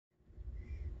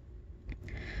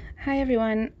Hi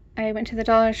everyone, I went to the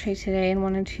Dollar Tree today and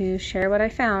wanted to share what I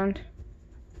found.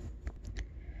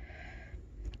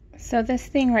 So this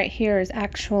thing right here is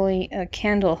actually a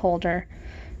candle holder,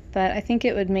 but I think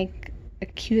it would make a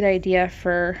cute idea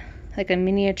for like a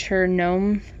miniature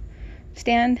gnome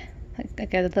stand,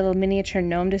 like a little miniature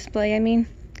gnome display, I mean.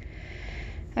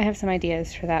 I have some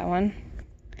ideas for that one.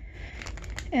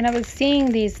 And I was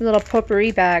seeing these little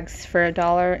potpourri bags for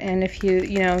 $1, and if you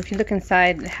look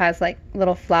inside, it has like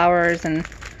little flowers and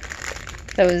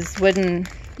those wooden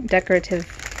decorative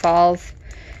balls,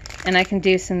 and I can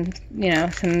do some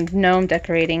gnome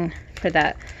decorating for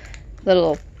that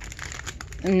little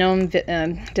gnome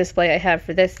display I have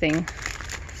for this thing,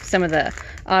 some of the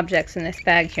objects in this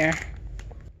bag here.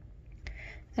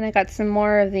 And I got some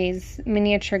more of these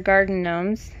miniature garden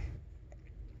gnomes.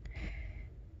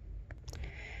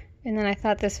 And then I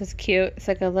thought this was cute. It's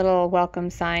like a little welcome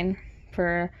sign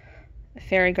for a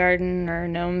fairy garden or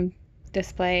gnome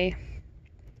display.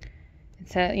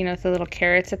 It's it's the little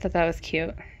carrots. I thought that was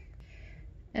cute.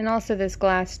 And also this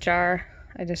glass jar.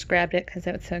 I just grabbed it because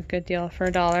it's a good deal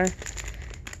for $1.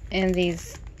 And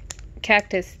these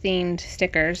cactus themed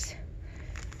stickers.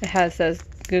 It has those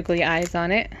googly eyes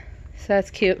on it. So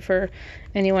that's cute for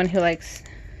anyone who likes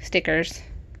stickers.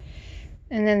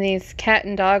 And then these cat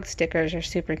and dog stickers are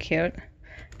super cute.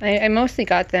 I mostly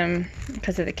got them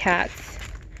because of the cats.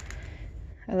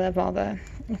 I love all the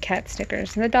cat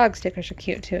stickers. And the dog stickers are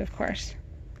cute too, of course.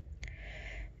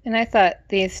 And I thought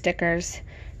these stickers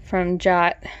from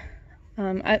Jot,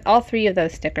 all three of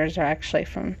those stickers are actually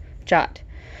from Jot.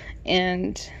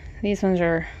 And these ones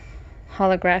are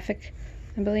holographic,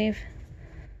 I believe.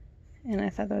 And I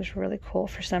thought those were really cool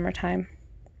for summertime.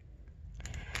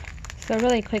 So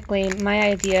really quickly, my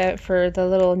idea for the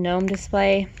little gnome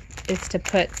display is to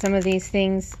put some of these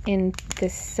things in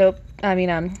this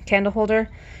candle holder,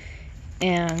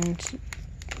 and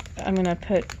I'm gonna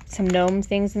put some gnome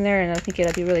things in there, and I think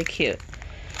it'll be really cute.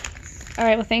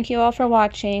 Alright, well thank you all for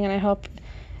watching, and I hope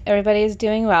everybody is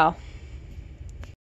doing well.